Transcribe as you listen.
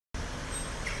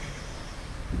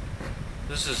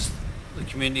This is the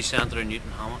community centre in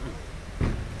Newtownhamilton,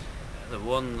 the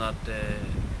one that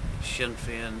Sinn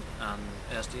Féin and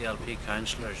SDLP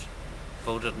councillors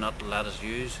voted not to let us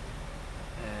use.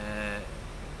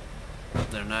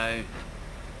 They're now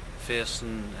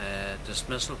facing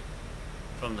dismissal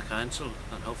from the council,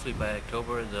 and hopefully by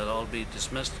October they'll all be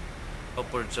dismissed.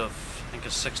 Upwards of, I think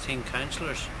it's 16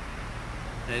 councillors.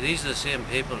 Now these are the same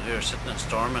people who are sitting in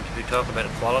Stormont who talk about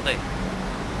equality,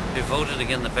 who voted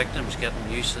against the victims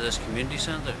getting used to this community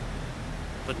centre.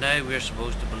 But now we're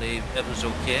supposed to believe it was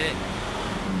okay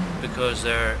because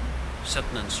they're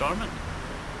sitting in Stormont.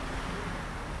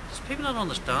 Does people not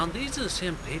understand? These are the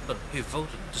same people who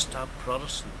voted to stop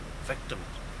Protestant victims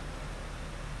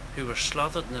who were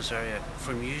slaughtered in this area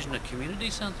from using a community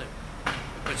centre,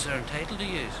 which they're entitled to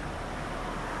use.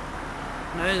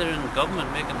 Now they're in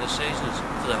government making decisions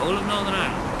for the whole of Northern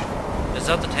Ireland. Is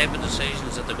that the type of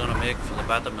decisions that they're going to make for the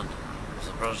betterment of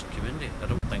the Protestant community? I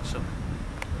don't think so.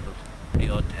 The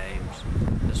odd times,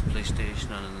 this police station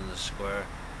and in the square,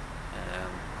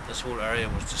 this whole area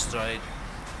was destroyed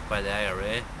by the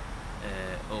IRA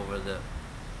over the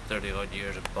 30 odd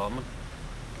years of bombing.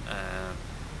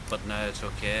 But now it's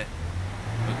okay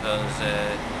because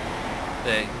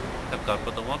they have got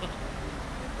what they wanted.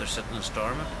 They're sitting in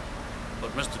Stormont.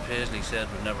 What Mr. Paisley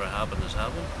said would never happen has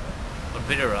happened. What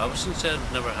Peter Robinson said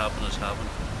would never happen has happened.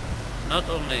 Not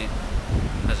only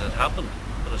has it happened,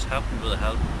 but it's happened with the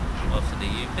help of the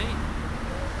DUP.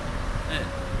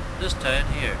 This town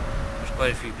here, there's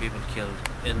quite a few people killed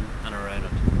in and around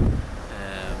it.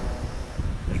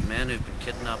 There's men who've been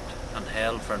kidnapped and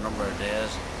held for a number of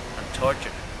days and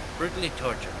tortured, brutally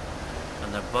tortured,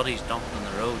 and their bodies dumped on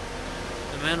the road.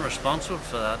 The men responsible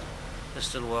for that are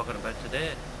still walking about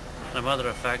today. And a matter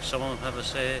of fact, some of them have a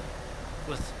say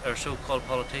with our so-called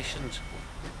politicians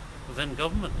within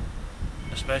government,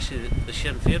 especially the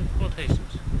Sinn Féin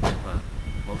politicians, well,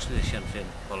 mostly the Sinn Féin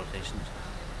politicians,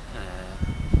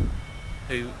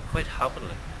 who quite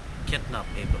happily kidnap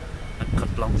people and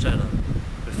cut lumps out of them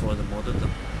before they murdered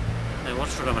them. Now what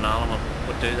sort of an animal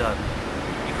would do that?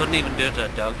 You couldn't even do it to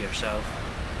a dog yourself.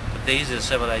 But these are the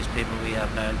civilised people we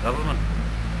have now in government?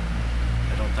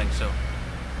 I don't think so.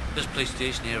 This police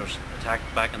station here was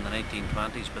attacked back in the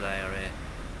 1920s by the IRA,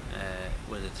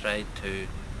 where they tried to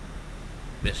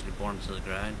basically burn it to the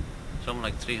ground. Something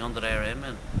like 300 IRA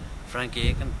men. Frank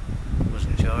Aiken was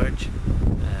in charge.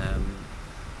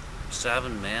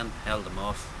 7 men held them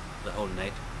off the whole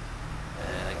night.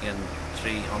 Again,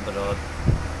 300 odd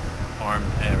armed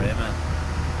IRA men.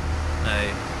 Now,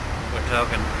 we're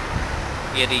talking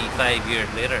 85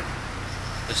 years later,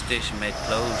 the station might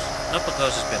close, not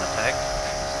because it's been attacked,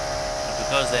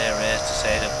 because the IRS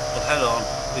decided, well, how long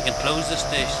we can close the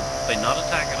station by not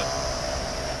attacking it,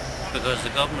 because the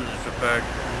government is prepared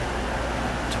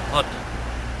to put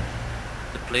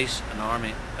the police and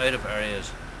army out of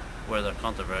areas where they're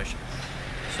controversial.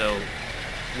 So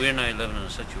we're now living in a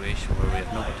situation where we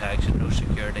have no protection, no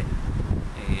security.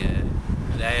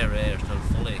 The IRA are still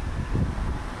fully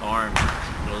armed,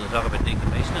 although they talk about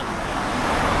decommissioning.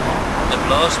 They've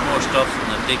lost more stuff than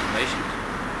they've decommissioned.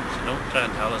 Don't try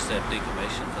and tell us they have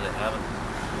decommissioned, for they haven't.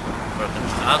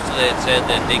 After they had said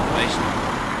they had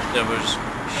decommissioned, there was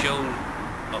a show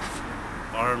of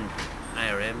armed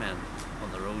IRA men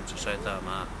on the roads of South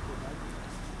Armagh.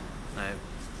 Now,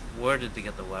 where did they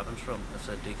get the weapons from if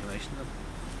they had decommissioned them?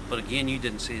 But again, you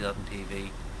didn't see that on TV,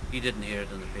 you didn't hear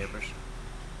it in the papers,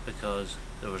 because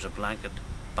there was a blanket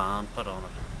ban put on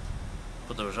it.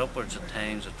 But there was upwards at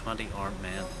times of 20 armed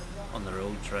men on the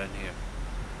roads around here,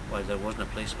 while there wasn't a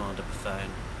policeman to be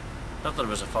found. Not that it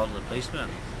was a fault of the policemen,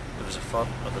 it was a fault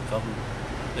of the government.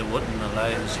 They wouldn't allow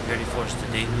the security force to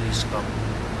deal with these scum.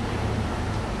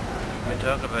 We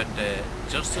talk about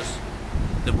justice.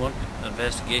 They want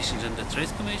investigations into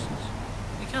truth commissions.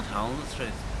 You can't handle the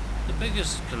truth. The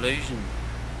biggest collusion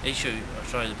issue,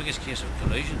 the biggest case of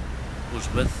collusion was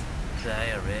with the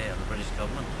IRA and the British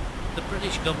government. The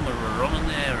British government were running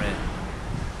the IRA.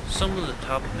 Some of the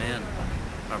top men,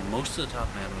 or most of the top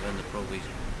men within the Provies,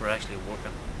 were actually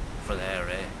working for the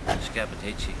IRA.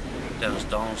 Scapitici, Dennis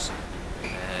Donaldson,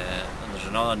 and there's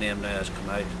another name now that's come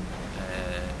out,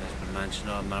 has been mentioned,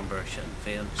 a member, Sinn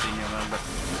Féin, senior member.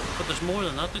 But there's more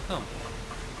than that to come.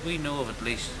 We know of at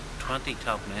least 20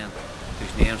 top men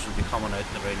whose names will be coming out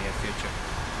in the very near future,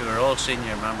 who are all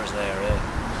senior members of the IRA.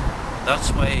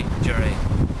 That's why, Jerry,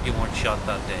 you weren't shot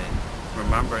that day.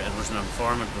 Remember, it was an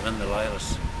informant within the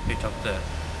Loyalists who took the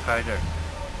powder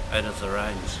out of the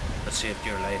rounds that saved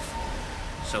your life.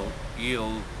 So you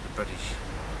owe the British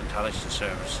Intelligence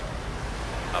Service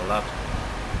a lot.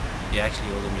 You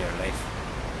actually owe them your life.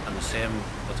 And the same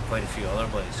with quite a few other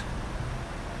boys.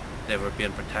 they were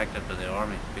being protected by the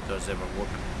army because they were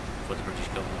working for the British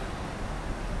government.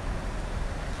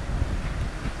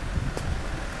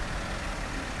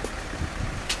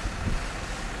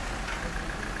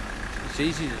 It's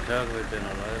easy to talk about being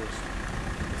a loyalist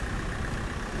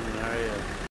in an area